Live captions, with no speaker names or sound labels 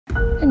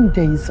me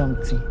tell you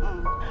something.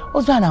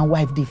 Husband and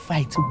wife, they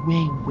fight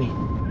well.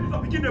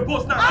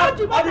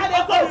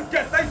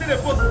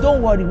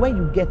 Don't worry, when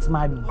you get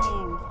married,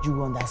 you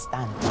will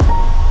understand.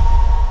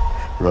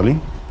 Rolly?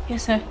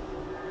 Yes, sir.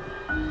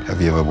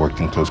 Have you ever worked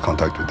in close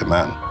contact with the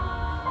man?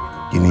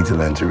 You need to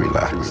learn to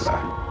relax.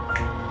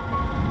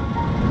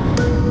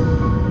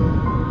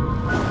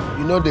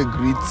 You know the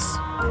greets.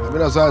 I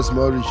mean, as far as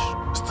Maurice,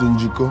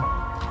 Stinjiko.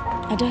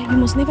 Ada, you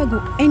must never go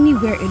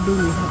anywhere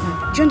alone with her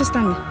man. Do you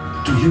understand me?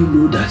 Do you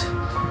know that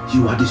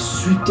you are the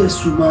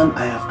sweetest woman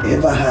I have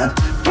ever had?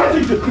 Get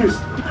into the place!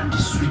 And the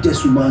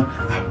sweetest woman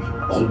I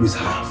will always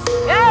have.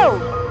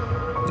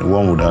 Ew!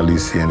 One would hardly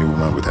see any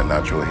woman with a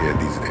natural hair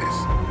these days.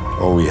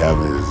 All we have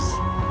is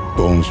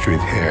bone straight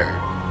hair,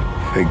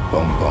 fake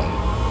bum.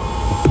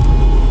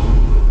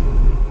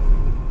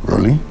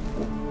 Rolly,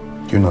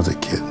 you're not a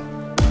kid.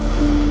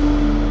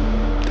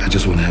 I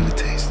just want to have a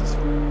taste.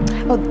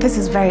 Oh, this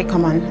is very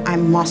common, I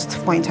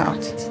must point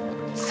out.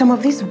 Some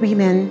of these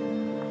women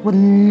would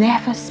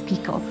never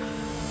speak up.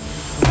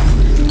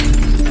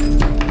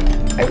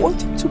 I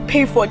want him to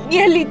pay for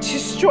nearly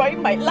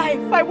destroying my life.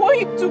 I want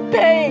him to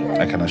pay.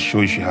 I can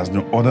assure you she has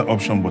no other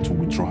option but to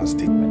withdraw her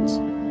statements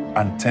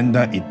and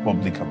tender a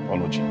public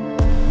apology.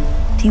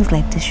 Things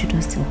like this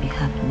shouldn't still be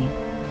happening.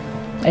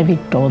 Every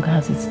dog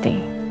has its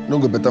day. No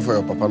go better for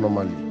your papa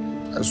normally.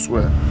 I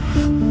swear.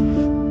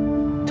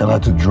 Tell her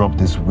to drop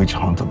this witch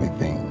hunt of a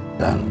thing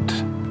and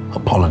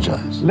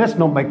apologize. Let's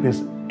not make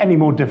this any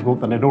more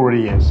difficult than it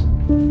already is.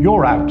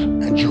 You're out.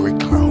 And you're a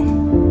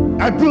clown.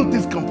 I built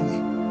this company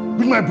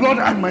with my blood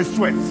and my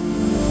sweat.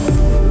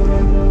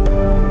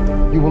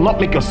 You will not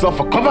make yourself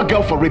a cover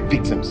girl for rape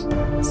victims.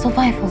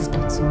 Survivors,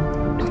 Dotso,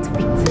 not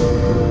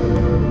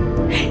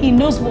victims. He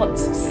knows what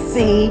to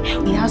say.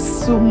 He has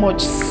so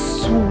much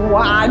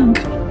swag.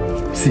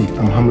 See,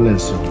 I'm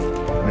harmless, so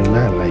I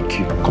now like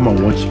you. Come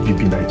and watch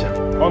BB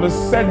Niger. On the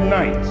said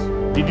night,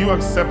 did you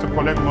accept to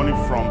collect money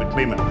from the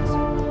claimant?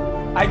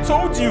 I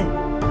told you!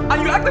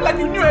 And you acted like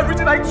you knew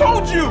everything I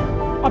told you!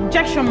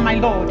 Objection, my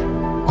lord.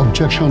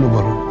 Objection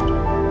overruled.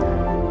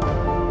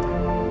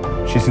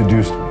 She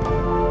seduced me.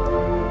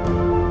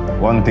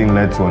 One thing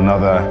led to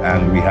another,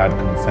 and we had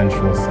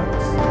consensual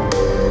sex.